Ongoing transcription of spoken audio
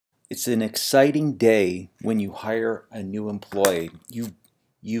It's an exciting day when you hire a new employee.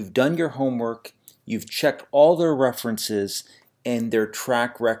 You've done your homework, you've checked all their references, and their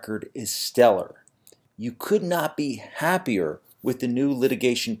track record is stellar. You could not be happier with the new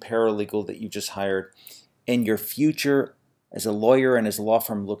litigation paralegal that you just hired, and your future as a lawyer and as a law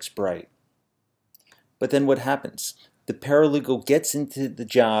firm looks bright. But then what happens? The paralegal gets into the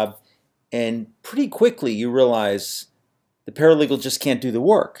job, and pretty quickly you realize the paralegal just can't do the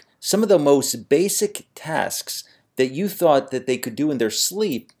work. Some of the most basic tasks that you thought that they could do in their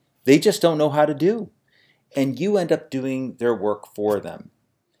sleep, they just don't know how to do. And you end up doing their work for them.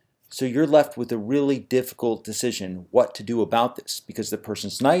 So you're left with a really difficult decision what to do about this, because the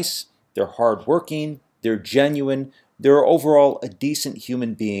person's nice, they're hardworking, they're genuine, they're overall a decent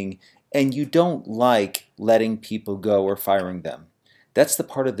human being, and you don't like letting people go or firing them. That's the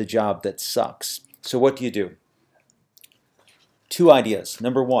part of the job that sucks. So what do? Two ideas.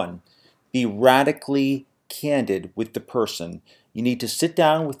 Number one, be radically candid with the person. You need to sit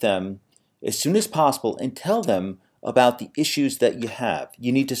down with them as soon as possible and tell them about the issues that you have.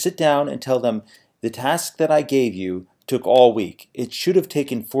 You need to sit down and tell them, the task that I gave you took all week. It should have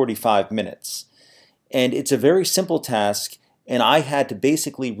taken 45 minutes. And it's a very simple task, and I had to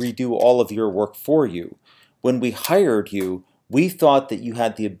basically redo all of your work for you. When we hired you, we thought that you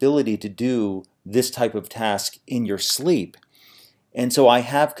had the ability to do this type of task in your sleep. And so I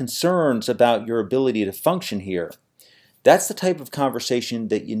have concerns about your ability to function here. That's the type of conversation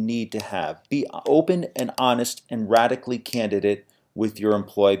that you need to have. Be open and honest and radically candid with your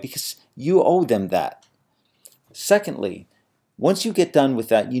employee, because you owe them that. Secondly, once you get done with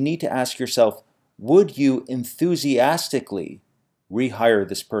that, you need to ask yourself, would you enthusiastically rehire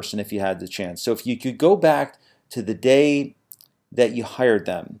this person if you had the chance? So if you could go back to the day that you hired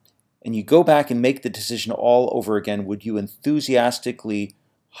them, and you go back and make the decision all over again, would you enthusiastically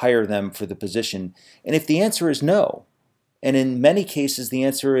hire them for the position? And if the answer is no, and in many cases the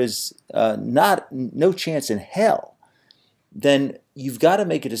answer is no chance in hell, then you've got to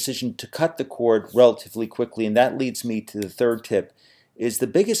make a decision to cut the cord relatively quickly. And that leads me to the third tip. Is the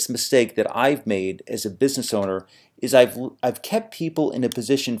biggest mistake that I've made as a business owner is I've kept people in a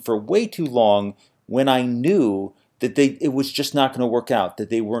position for way too long when I knew that it was just not going to work out,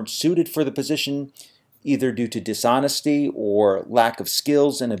 that they weren't suited for the position, either due to dishonesty or lack of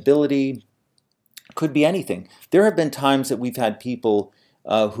skills and ability. Could be anything. There have been times that we've had people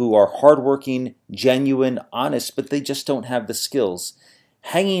who are hardworking, genuine, honest, but they just don't have the skills.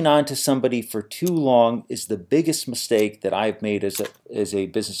 Hanging on to somebody for too long is the biggest mistake that I've made as a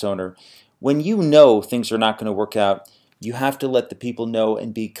business owner. When you know things are not going to work out, you have to let the people know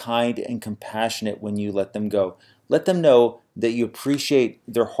and be kind and compassionate when you let them go. Let them know that you appreciate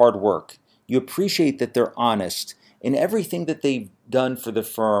their hard work. You appreciate that they're honest in everything that they've done for the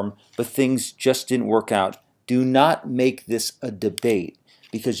firm, but things just didn't work out. Do not make this a debate,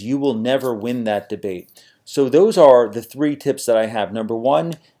 because you will never win that debate. So those are the three tips that I have. Number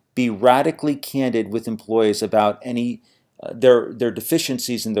one, be radically candid with employees about any their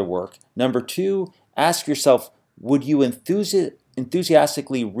deficiencies in their work. Number two, ask yourself, would you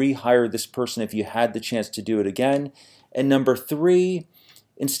enthusiastically rehire this person if you had the chance to do it again? And number three,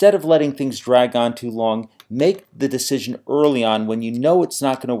 instead of letting things drag on too long, make the decision early on when you know it's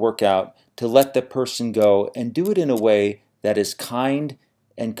not going to work out to let the person go, and do it in a way that is kind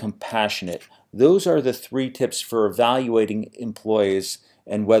and compassionate. Those are the three tips for evaluating employees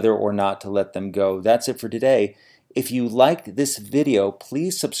and whether or not to let them go. That's it for today. If you liked this video,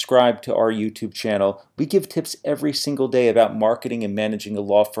 please subscribe to our YouTube channel. We give tips every single day about marketing and managing a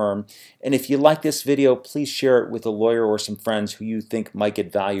law firm. And if you like this video, please share it with a lawyer or some friends who you think might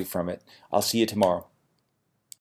get value from it. I'll see you tomorrow.